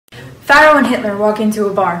Pharaoh and Hitler walk into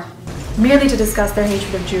a bar, merely to discuss their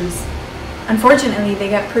hatred of Jews. Unfortunately, they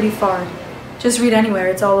get pretty far. Just read anywhere,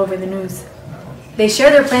 it's all over the news. They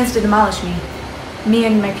share their plans to demolish me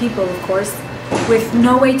and my people, of course, with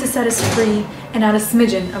no way to set us free and not a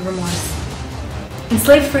smidgen of remorse.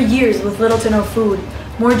 Enslaved for years with little to no food,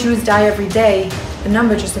 more Jews die every day, the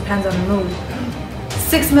number just depends on the mood.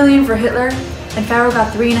 6 million for Hitler, and Pharaoh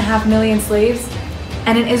got 3.5 million slaves,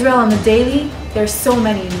 and in Israel on the daily, there's so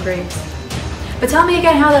many in graves. But tell me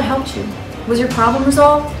again how that helped you. Was your problem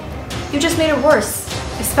resolved? You just made it worse,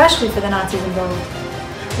 especially for the Nazis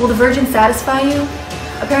involved. Will the Virgin satisfy you?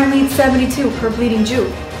 Apparently it's 72 per bleeding Jew.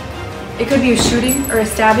 It could be a shooting or a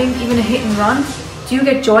stabbing, even a hit and run. Do you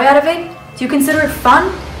get joy out of it? Do you consider it fun?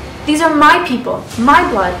 These are my people, my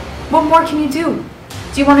blood. What more can you do?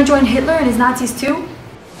 Do you want to join Hitler and his Nazis too?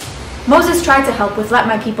 Moses tried to help with "Let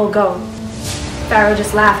my people go." Pharaoh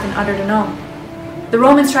just laughed and uttered a no. The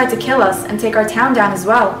Romans tried to kill us and take our town down as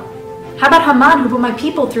well. How about Haman, who put my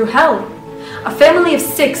people through hell? A family of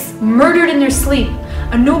 6 murdered in their sleep,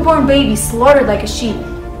 a newborn baby slaughtered like a sheep.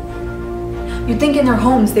 You'd think in their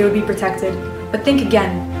homes they would be protected, but think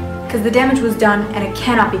again, because the damage was done and it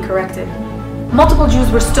cannot be corrected. Multiple Jews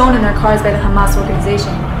were stoned in their cars by the Hamas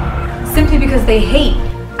organization, simply because they hate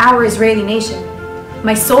our Israeli nation.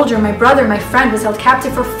 My soldier, my brother, my friend was held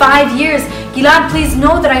captive for 5 years. Gilad, please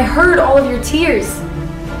know that I heard all of your tears.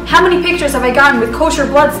 How many pictures have I gotten with kosher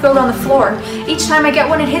blood spilled on the floor? Each time I get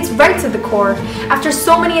one, it hits right to the core. After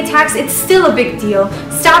so many attacks, it's still a big deal.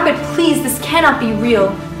 Stop it, please, this cannot be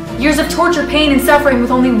real. Years of torture, pain, and suffering with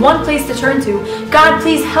only one place to turn to. God,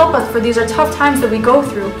 please help us, for these are tough times that we go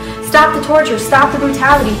through. Stop the torture, stop the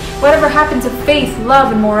brutality. Whatever happened to faith,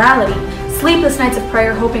 love, and morality? Sleepless nights of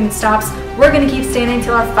prayer, hoping it stops. We're gonna keep standing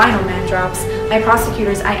until our final man drops. My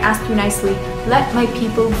prosecutors, I ask you nicely, let my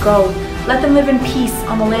people go. Let them live in peace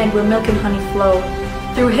on the land where milk and honey flow.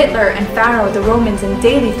 Through Hitler and Pharaoh, the Romans, and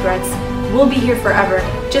daily threats, we'll be here forever.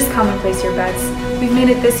 Just come and place your bets. We've made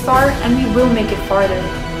it this far, and we will make it farther.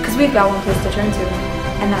 Because we've got one place to turn to,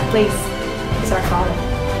 and that place is our Father.